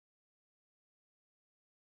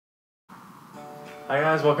Hi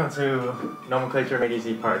guys, welcome to Nomenclature Made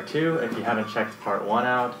Easy Part 2. If you haven't checked Part 1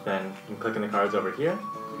 out, then you can click on the cards over here.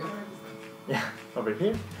 Yeah, over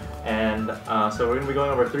here. And so we're going to be going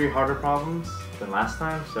over 3 harder problems than last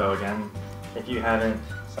time. So again, if you haven't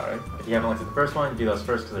looked at the first one, do those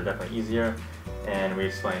first because they're definitely easier, and we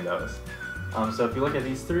explain those. So if you look at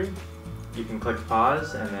these 3, you can click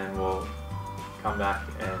pause and then we'll come back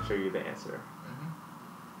and show you the answer.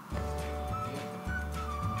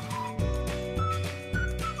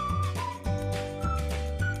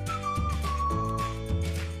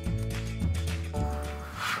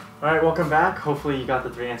 Alright, welcome back. Hopefully you got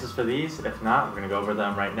the 3 answers for these. If not, we're going to go over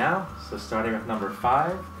them right now. So starting with number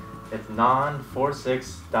 5, it's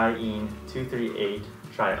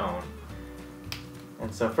non-4,6-diene-238-trione.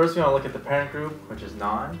 And so first we want to look at the parent group, which is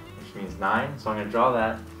non, which means 9. So I'm going to draw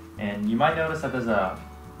that. And you might notice that there's a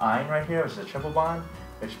 "-ine right here, which is a triple bond,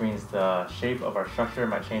 which means the shape of our structure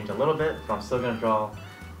might change a little bit, but I'm still going to draw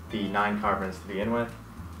the 9 carbons to begin with.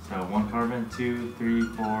 So 1 carbon, 2, 3,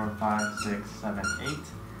 4, 5, 6, 7, 8.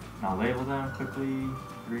 And I'll label them quickly.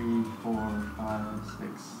 3, 4, 5,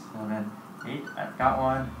 6, 7, 8. I've got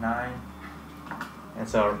 1, 9. And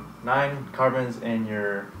so 9 carbons in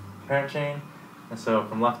your parent chain. And so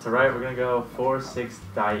from left to right, we're going to go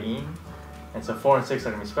 4,6-diene. And so 4 and 6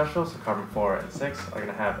 are going to be special. So carbon 4 and 6 are going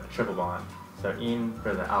to have a triple bond. So ene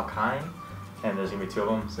for the alkyne, and there's going to be 2 of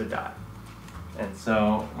them, so di. And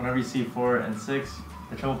so whenever you see 4 and 6,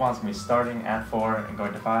 the triple bond's going to be starting at 4 and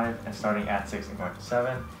going to 5, and starting at 6 and going to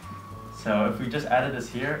 7. So if we just added this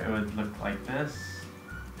here, it would look like this,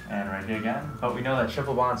 and right here again. But we know that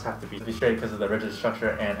triple bonds have to be straight because of the rigid structure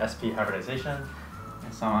and sp hybridization.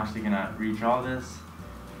 And so I'm actually going to redraw this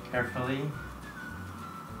carefully.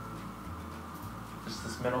 Just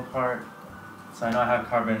this middle part. So I know I have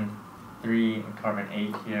carbon 3 and carbon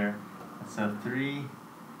 8 here. And so 3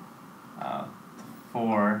 to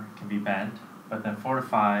 4 can be bent, but then 4 to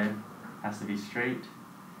 5 has to be straight.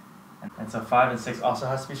 And so 5 and 6 also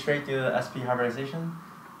has to be straight due to the sp hybridization.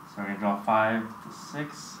 So we're going to draw 5 to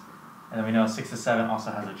 6. And then we know 6 to 7 also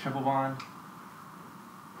has a triple bond,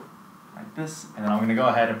 like this. And then I'm going to go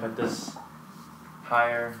ahead and put this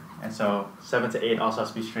higher. And so 7 to 8 also has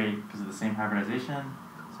to be straight because of the same hybridization.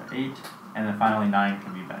 So 8. And then finally 9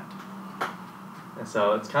 can be bent. And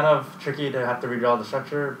so it's kind of tricky to have to redraw the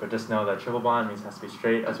structure, but just know that triple bond means it has to be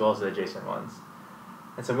straight as well as the adjacent ones.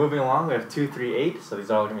 And so moving along, we have 2, 3, 8, so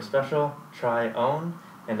these are all going to be special. Trione,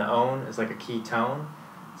 and the one is like a ketone.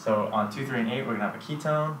 So on 2, 3, and 8, we're going to have a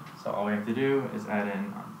ketone. So all we have to do is add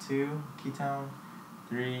in 2, ketone,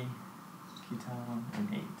 3, ketone,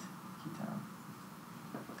 and 8, ketone.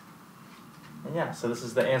 And yeah, so this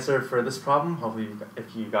is the answer for this problem. Hopefully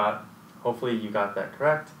you got that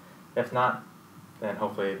correct. If not, then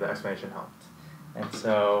hopefully the explanation helped. And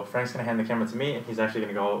so Frank's going to hand the camera to me, and he's actually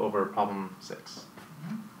going to go over problem 6.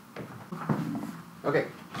 Okay,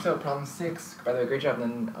 so problem 6, by the way, great job.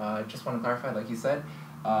 And then just want to clarify, like you said,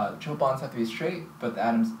 triple bonds have to be straight, but the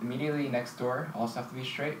atoms immediately next door also have to be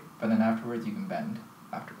straight, but then afterwards you can bend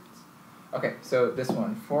afterwards. Okay, so this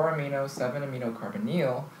one, 4 amino, 7 amino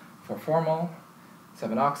carbonyl, 4 formal,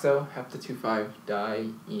 7 oxo,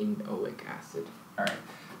 hepta-2,5-dienoic acid. Alright,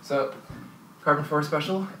 so carbon 4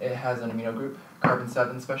 special, it has an amino group. Carbon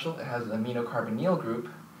 7 special, it has an amino carbonyl group,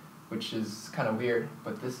 which is kind of weird,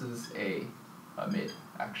 but this is a amide,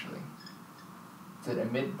 actually. It's an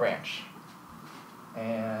amide branch.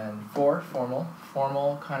 And 4, formal.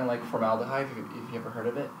 Formal, kind of like formaldehyde, if you ever heard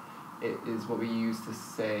of it. It is what we use to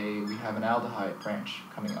say we have an aldehyde branch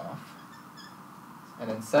coming off. And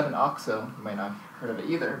then 7, oxo, you might not have heard of it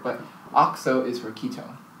either, but oxo is for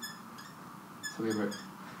ketone. So we have a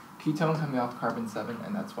ketone coming off carbon 7,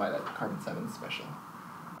 and that's why that carbon 7 is special.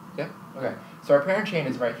 Yeah? Okay. So our parent chain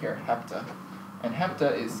is right here, hepta. And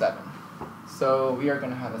hepta is 7. So we are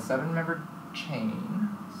going to have a 7-member chain.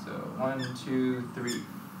 So 1, 2, 3,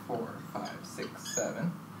 4, 5, 6,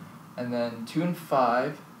 7. And then 2 and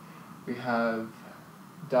 5, we have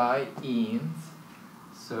dienes.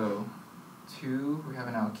 So 2, we have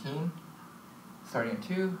an alkene. Starting at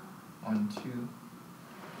 2, 1, 2,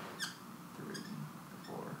 3,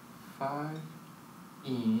 4, 5.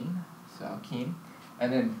 Ene, so alkene.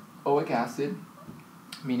 And then oic acid,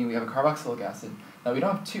 meaning we have a carboxylic acid. Now we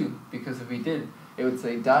don't have 2, because if we did, it would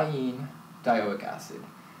say diene dioic acid.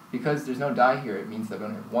 Because there's no di here, it means that we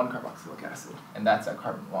only have 1 carboxylic acid, and that's at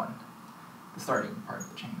carbon 1, the starting part of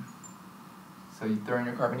the chain. So you throw in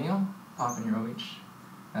your carbonyl, pop in your OH,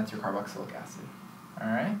 and that's your carboxylic acid.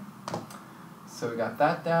 Alright? So we got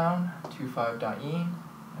that down, 2,5-diene,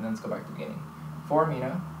 and then let's go back to the beginning. 4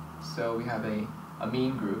 amino, so we have a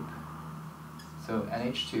amine group, so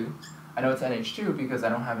NH2. I know it's NH2 because I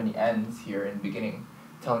don't have any N's here in the beginning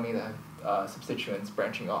telling me that I have substituents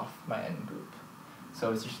branching off my N group.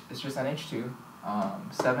 So it's just NH2,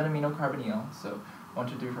 7 amino carbonyl, so 1,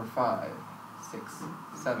 2, 3, 4, 5, 6,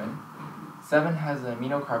 7. 7 has an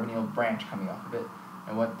amino carbonyl branch coming off of it,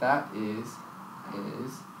 and what that is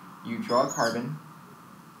you draw a carbon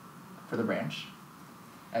for the branch,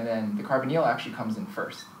 and then the carbonyl actually comes in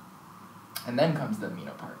first, and then comes the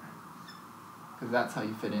amino part, because that's how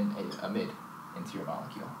you fit in a amide into your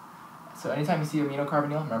molecule. So anytime you see amino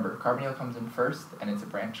carbonyl, remember, carbonyl comes in first, and it's a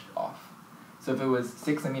branch off. So if it was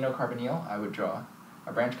 6 amino carbonyl, I would draw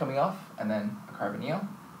a branch coming off, and then a carbonyl,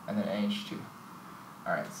 and then NH2.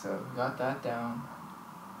 Alright, so we got that down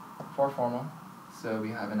for formal. So we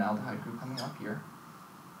have an aldehyde group coming up here.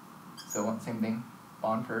 So same thing,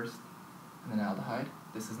 bond first, and then aldehyde.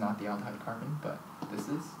 This is not the aldehyde carbon, but this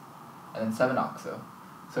is. And then 7-oxo.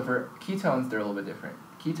 So for ketones, they're a little bit different.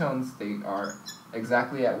 Ketones, they are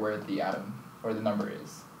exactly at where the atom, or the number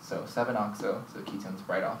is. So 7-oxo, so the ketone's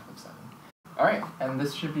right off of 7. Alright, and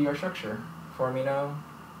this should be our structure. 4 amino,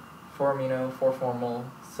 4 formal,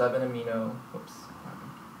 7 amino,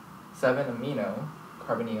 7 amino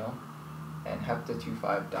carbonyl, and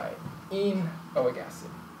hepta-2,5-diene-oic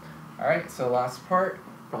acid. Alright, so last part,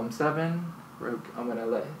 problem 7. I'm going to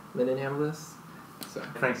let Lynden handle this. So.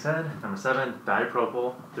 Like I said, number 7,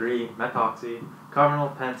 dipropyl, 3, methoxy,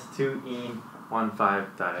 carbonyl, pent,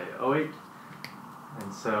 2-ene-1,5-dioate.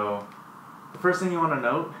 And so, the first thing you want to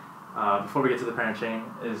note, before we get to the parent chain,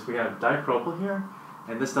 is we have dipropyl here,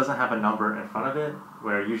 and this doesn't have a number in front of it,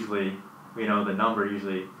 where usually, we know the number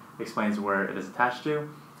usually explains where it is attached to.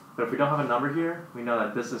 But if we don't have a number here, we know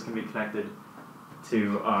that this is going to be connected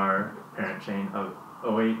to our parent chain of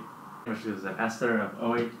O8, which is an ester of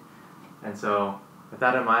O8. And so, with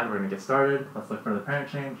that in mind, we're going to get started. Let's look for the parent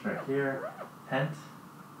chain right here. Pent,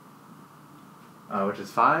 which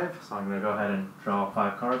is 5. So I'm going to go ahead and draw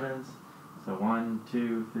 5 carbons. So 1,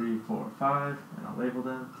 2, 3, 4, 5. And I'll label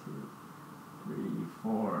them 2, 3,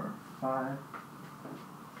 4, 5.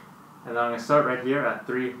 And then I'm going to start right here at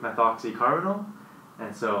 3-methoxycarbonyl.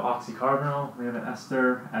 And so oxycarbonyl, we have an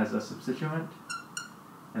ester as a substituent.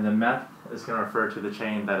 And the meth is going to refer to the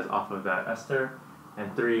chain that is off of that ester.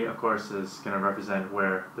 And 3, of course, is going to represent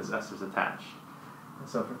where this ester is attached. And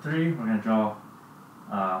so for 3, we're going to draw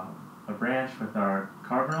a branch with our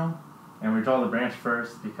carbonyl. And we draw the branch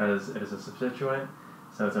first because it is a substituent.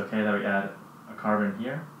 So it's okay that we add a carbon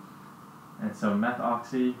here. And so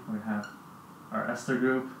methoxy, we have our ester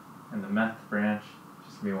group, and the meth branch is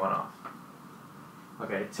just going to be one off.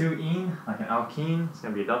 Okay, 2-ene, like an alkene, it's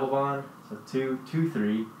going to be a double bond. So 2, 2,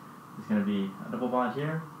 3 is going to be a double bond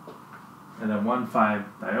here. And then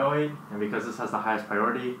 1,5-dioate, and because this has the highest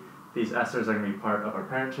priority, these esters are going to be part of our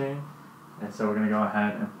parent chain. And so we're going to go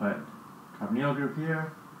ahead and put carbonyl group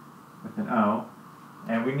here with an O.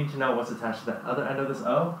 And we need to know what's attached to the other end of this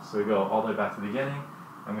O, so we go all the way back to the beginning,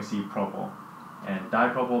 and we see propyl. And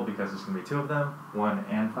dipropyl, because there's going to be 2 of them, 1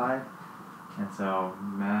 and 5. And so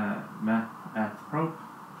meth-prop.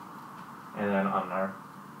 And then on our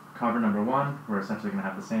carbon number 1, we're essentially going to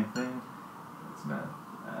have the same thing. It's meth.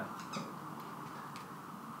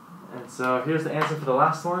 And so here's the answer for the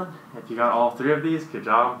last one. If you got all 3 of these, good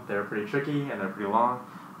job. They're pretty tricky and they're pretty long,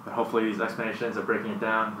 but hopefully these explanations of breaking it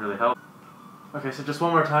down really help. Okay, so just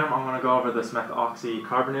one more time, I'm going to go over this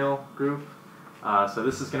methoxycarbonyl group. So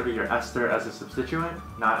this is going to be your ester as a substituent,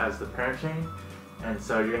 not as the parent chain. And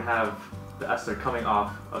so you're going to have the ester coming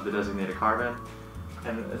off of the designated carbon.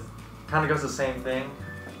 And it kind of goes the same thing,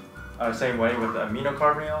 same way with the amino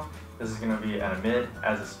carbonyl. This is going to be an amide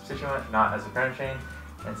as a substituent, not as a parent chain.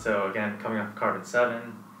 And so again, coming off carbon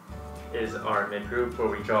 7 is our amide group, where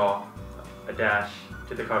we draw a dash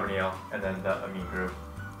to the carbonyl and then the amine group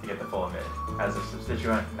to get the full amide as a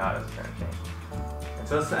substituent, not as a parent chain. And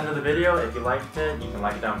so that's the end of the video. If you liked it, you can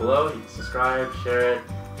like it down below, you can subscribe, share it.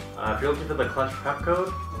 If you're looking for the clutch prep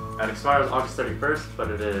code, it expires August 31st,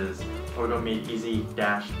 but it is Orgo Made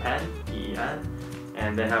Easy-Pen, E-E-N.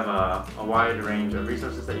 And they have a wide range of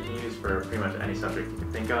resources that you can use for pretty much any subject you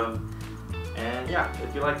can think of. And yeah,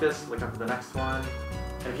 if you like this, look up for the next one.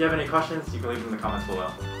 And if you have any questions, you can leave them in the comments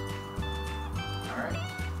below. Alright,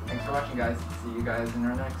 thanks for watching guys. See you guys in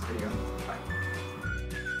our next video. Bye.